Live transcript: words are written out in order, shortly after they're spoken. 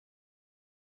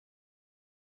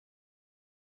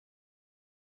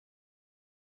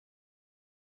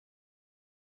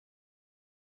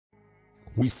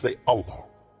We say Allah.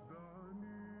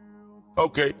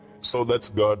 Okay, so that's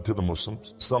God to the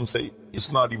Muslims. Some say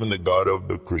it's not even the God of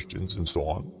the Christians and so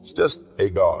on. It's just a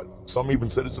God. Some even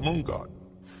said it's a moon god.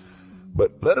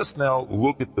 But let us now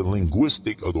look at the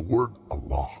linguistic of the word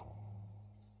Allah.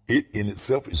 It in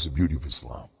itself is the beauty of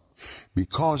Islam,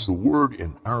 because the word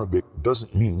in Arabic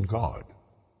doesn't mean God.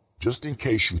 Just in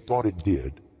case you thought it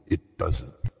did, it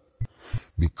doesn't.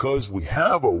 Because we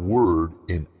have a word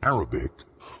in Arabic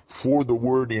for the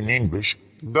word in English,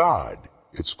 God.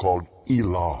 It's called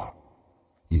Ilah.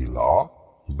 Ilah,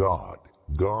 God.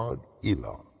 God,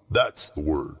 Ilah. That's the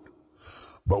word.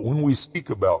 But when we speak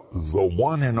about the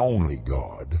one and only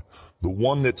God, the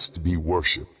one that's to be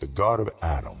worshipped, the God of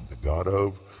Adam, the God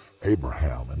of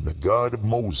Abraham, and the God of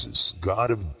Moses, God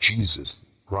of Jesus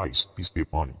Christ, peace be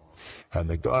upon him, and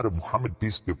the God of Muhammad,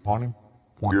 peace be upon him,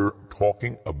 we're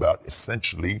talking about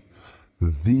essentially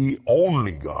the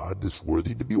only God that's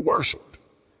worthy to be worshipped.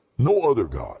 No other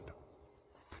God.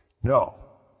 Now,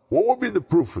 what will be the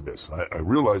proof for this? I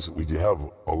realize that we have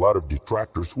a lot of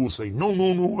detractors who will say, no,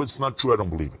 it's not true, I don't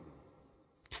believe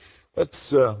it.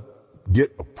 Let's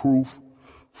get a proof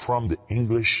from the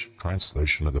English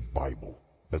translation of the Bible.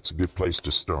 That's a good place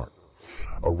to start.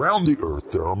 Around the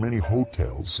earth, there are many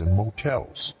hotels and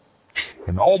motels.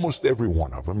 In almost every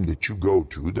one of them that you go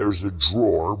to, there's a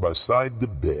drawer beside the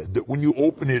bed that when you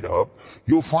open it up,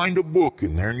 you'll find a book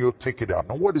in there and you'll take it out.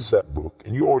 Now, what is that book?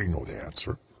 And you already know the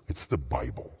answer. It's the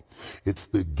Bible. It's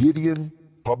the Gideon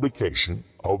publication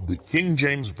of the King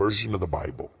James Version of the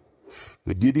Bible.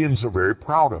 The Gideons are very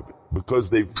proud of it because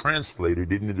they've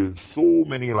translated it into so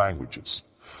many languages.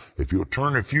 If you'll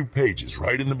turn a few pages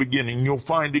right in the beginning, you'll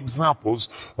find examples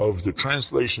of the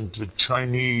translation to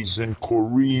Chinese and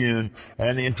Korean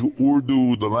and into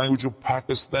Urdu, the language of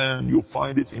Pakistan. You'll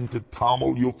find it into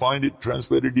Tamil. You'll find it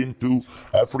translated into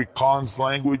Afrikaans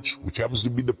language, which happens to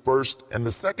be the first. And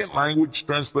the second language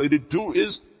translated to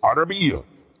is Arabiya,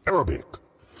 Arabic.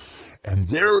 And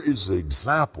there is an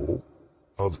example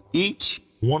of each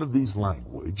one of these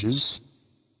languages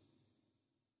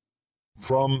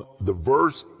from the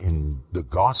verse in the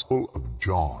Gospel of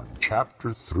John,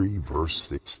 chapter 3, verse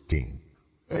 16.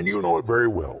 And you know it very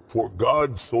well. For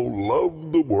God so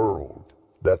loved the world.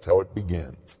 That's how it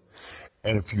begins.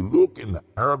 And if you look in the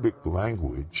Arabic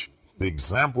language, the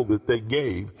example that they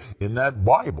gave in that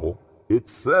Bible, it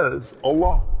says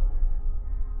Allah.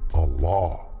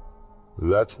 Allah.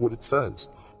 That's what it says.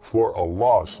 For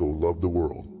Allah so loved the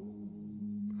world.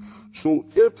 So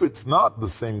if it's not the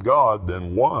same God,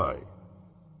 then why?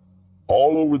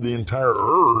 All over the entire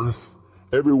earth,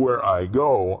 everywhere I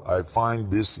go, I find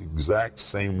this exact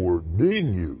same word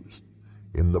being used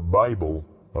in the Bible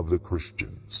of the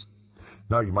Christians.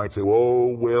 Now you might say,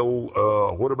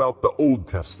 what about the Old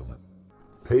Testament?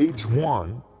 Page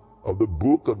 1 of the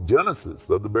book of Genesis,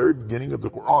 of the very beginning of the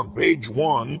Quran, page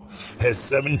 1 has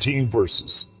 17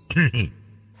 verses. And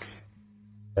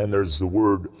there's the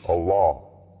word Allah,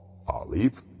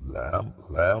 Alif, Lam,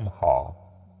 Ha,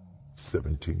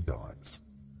 17 times.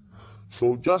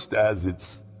 So just as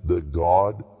it's the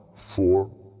God for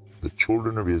the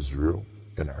children of Israel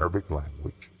in Arabic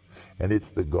language, and it's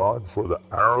the God for the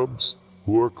Arabs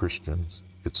who are Christians,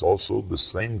 it's also the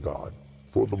same God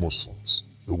for the Muslims.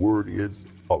 The word is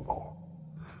Allah.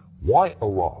 Why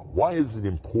Allah? Why is it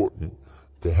important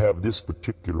to have this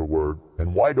particular word,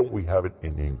 and why don't we have it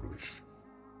in English?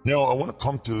 Now, I want to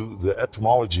come to the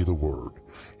etymology of the word.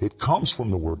 It comes from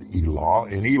the word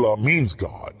Ilah, and Ilah means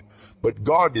God. But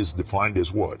God is defined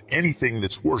as what? Anything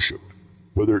that's worshipped,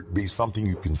 whether it be something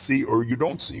you can see or you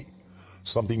don't see,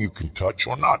 something you can touch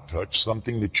or not touch,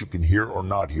 something that you can hear or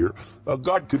not hear. A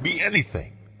God could be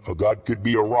anything. A God could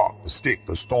be a rock, a stick,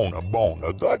 a stone, a bone.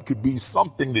 A God could be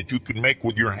something that you can make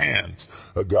with your hands.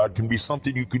 A God can be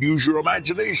something you could use your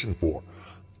imagination for.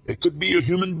 It could be a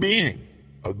human being.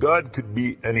 A God could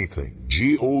be anything.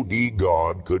 G-O-D,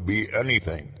 God, could be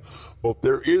anything. But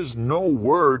there is no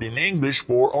word in English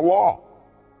for Allah.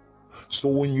 So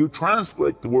when you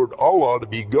translate the word Allah to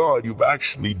be God, you've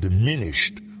actually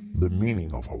diminished the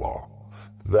meaning of Allah.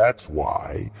 That's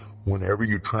why whenever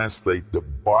you translate the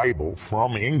Bible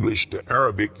from English to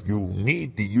Arabic, you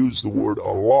need to use the word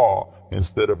Allah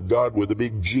instead of God with a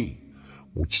big G,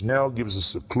 which now gives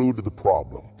us a clue to the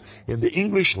problem. In the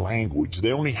English language,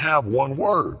 they only have one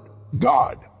word,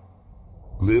 God.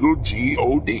 Little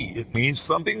G-O-D. It means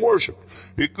something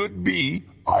worshipped. It could be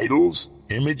idols,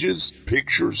 images,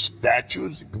 pictures,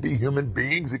 statues. It could be human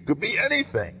beings. It could be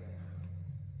anything.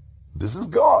 This is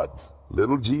God's.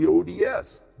 Little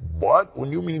G-O-D-S. But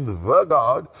when you mean the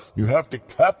God, you have to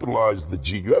capitalize the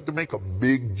G. You have to make a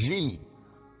big G.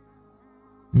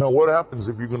 Now, what happens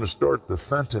if you're going to start the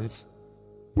sentence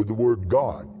with the word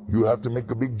God? You have to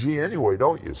make a big G anyway,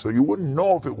 don't you? So you wouldn't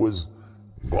know if it was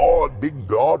God, big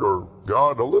God, or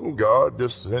God, a little God,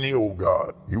 just any old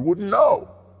God. You wouldn't know.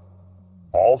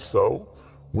 Also,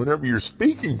 whenever you're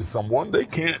speaking to someone, they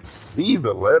can't see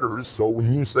the letters. So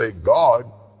when you say God,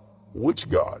 which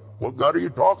God? What God are you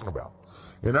talking about?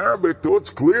 In Arabic, though, it's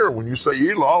clear. When you say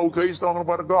Ilah, okay, he's talking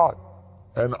about a God.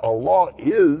 And Allah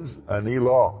is an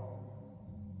Ilah.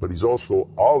 But he's also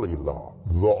Al-Ilah,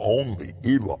 the only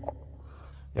Ilah.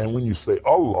 And when you say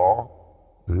Allah,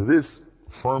 this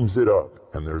firms it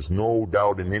up. And there's no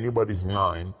doubt in anybody's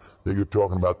mind that you're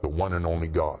talking about the one and only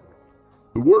God.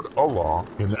 The word Allah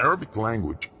in the Arabic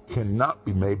language cannot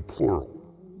be made plural.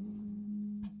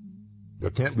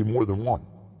 There can't be more than one.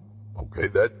 Okay,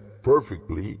 that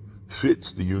perfectly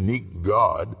fits the unique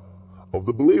God of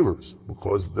the believers,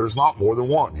 because there's not more than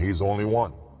one. He's only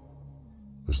one.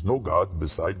 There's no God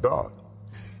beside God.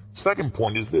 Second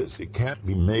point is this: it can't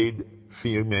be made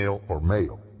female or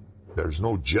male. There's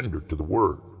no gender to the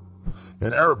word.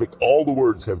 In Arabic, all the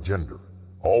words have gender.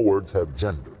 All words have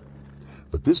gender.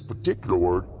 But this particular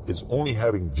word is only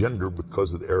having gender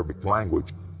because of the Arabic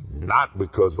language, not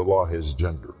because Allah has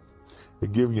gender. To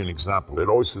give you an example, it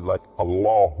always says like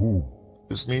Allahu.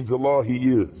 This means Allah,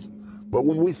 He is. But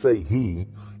when we say He,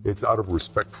 it's out of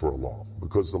respect for Allah,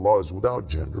 because Allah is without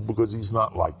gender, because He's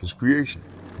not like His creation,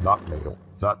 not male,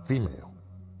 not female.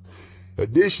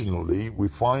 Additionally, we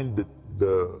find that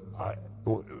the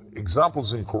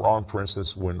examples in Quran, for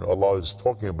instance, when Allah is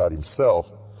talking about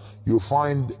Himself, you'll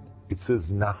find it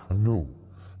says Nahnu.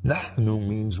 Nahnu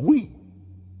means we.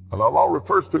 And Allah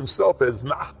refers to Himself as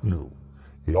Nahnu.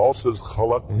 He also says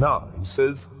Khalaqna. He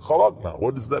says Khalaqna.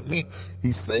 What does that mean?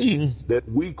 He's saying that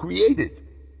we created.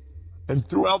 And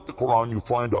throughout the Quran, you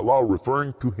find Allah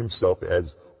referring to Himself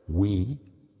as we,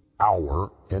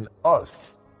 our, and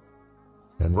us.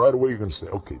 And right away you're going to say,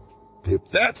 okay, if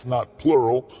that's not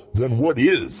plural, then what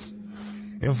is?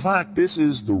 In fact, this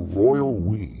is the royal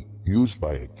we used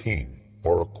by a king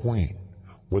or a queen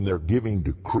when they're giving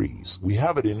decrees. We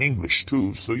have it in English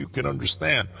too, so you can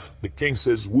understand. The king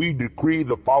says, we decree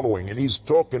the following, and he's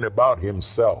talking about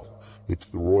himself. It's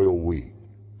the royal we.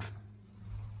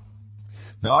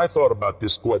 Now, I thought about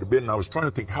this quite a bit, and I was trying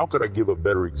to think, how could I give a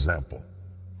better example?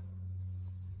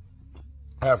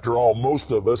 After all,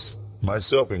 most of us,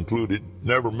 myself included,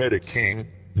 never met a king,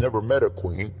 never met a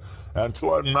queen, and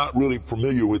so I'm not really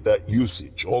familiar with that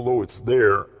usage. Although it's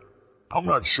there, I'm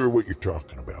not sure what you're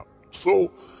talking about.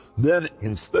 So then,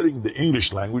 in studying the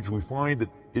English language, we find that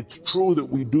it's true that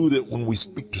we do that when we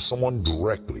speak to someone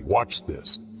directly. Watch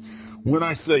this. When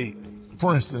I say,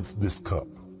 for instance, this cup.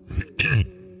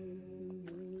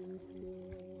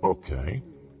 Okay,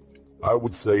 I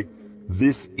would say,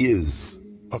 this is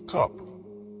a cup.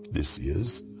 This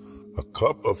is a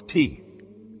cup of tea.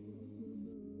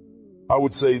 I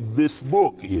would say, this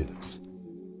book is.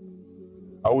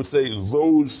 I would say,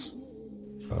 those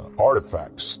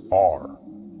artifacts are.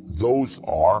 Those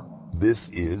are. This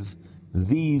is.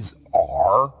 These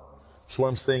are. So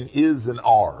I'm saying is and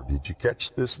are. Did you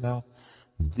catch this now?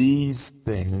 These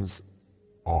things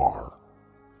are.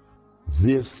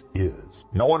 This is.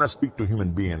 Now when I speak to a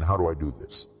human being, how do I do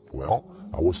this? Well,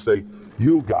 I will say,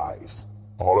 you guys,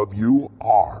 all of you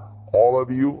are. All of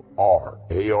you are.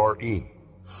 A-R-E.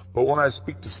 But when I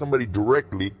speak to somebody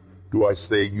directly, do I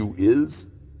say you is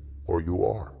or you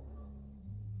are?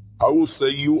 I will say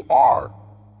you are.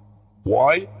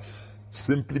 Why?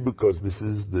 Simply because this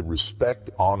is the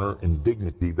respect, honor, and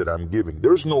dignity that I'm giving.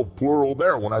 There's no plural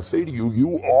there. When I say to you,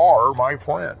 you are my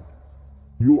friend.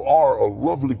 You are a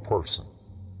lovely person.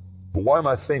 But why am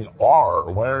I saying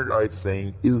are? Why aren't I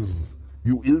saying is?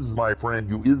 You is my friend.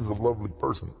 You is a lovely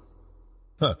person.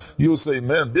 You'll say,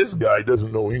 man, this guy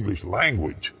doesn't know English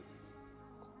language.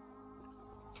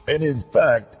 And in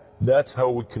fact, that's how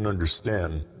we can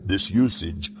understand this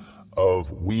usage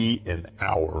of we and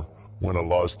our when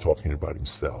Allah is talking about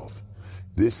Himself.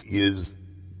 This is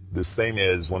the same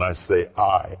as when I say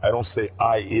I. I don't say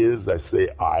I is, I say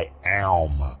I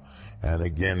am. And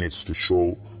again, it's to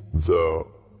show the,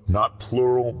 not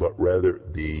plural, but rather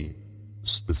the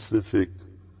specific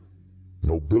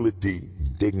nobility,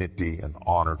 dignity, and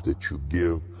honor that you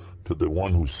give to the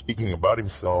one who's speaking about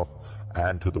himself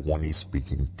and to the one he's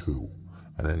speaking to.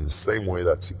 And in the same way,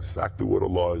 that's exactly what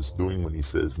Allah is doing when He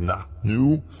says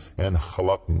Nahnu and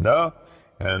Khalaqna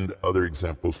and other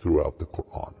examples throughout the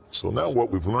Quran. So now what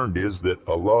we've learned is that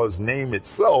Allah's name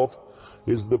itself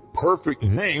is the perfect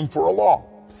name for Allah.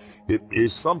 It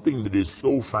is something that is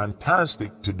so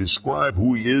fantastic to describe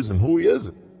who He is and who He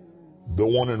isn't. The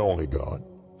one and only God.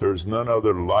 There's none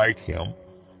other like Him.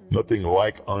 nothing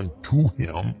like unto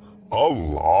him,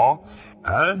 Allah,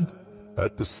 and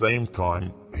at the same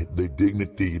time, the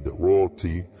dignity, the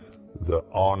royalty, the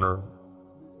honor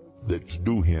that's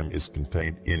due him is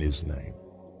contained in his name.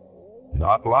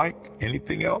 Not like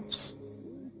anything else,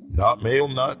 not male,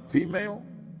 not female,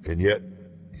 and yet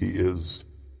he is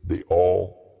the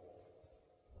all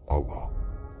Allah,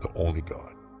 the only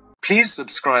God. Please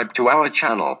subscribe to our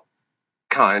channel.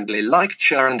 Kindly like,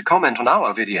 share and comment on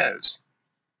our videos.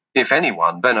 If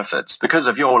anyone benefits because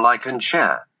of your like and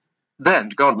share, then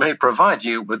God may provide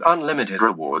you with unlimited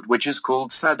reward, which is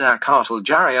called Sadaqatul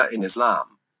Jariyah in Islam.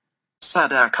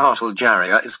 Sadaqatul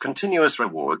Jariyah is continuous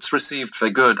rewards received for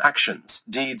good actions,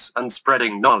 deeds, and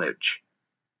spreading knowledge.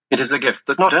 It is a gift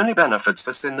that not only benefits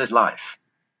us in this life,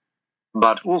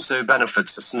 but also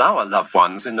benefits us and our loved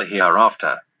ones in the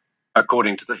hereafter.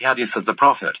 According to the hadith of the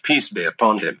Prophet, peace be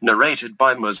upon him, narrated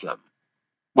by Muslim,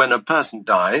 when a person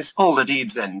dies, all the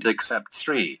deeds end except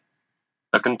 3.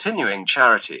 A continuing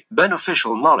charity,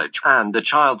 beneficial knowledge, and a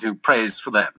child who prays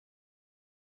for them.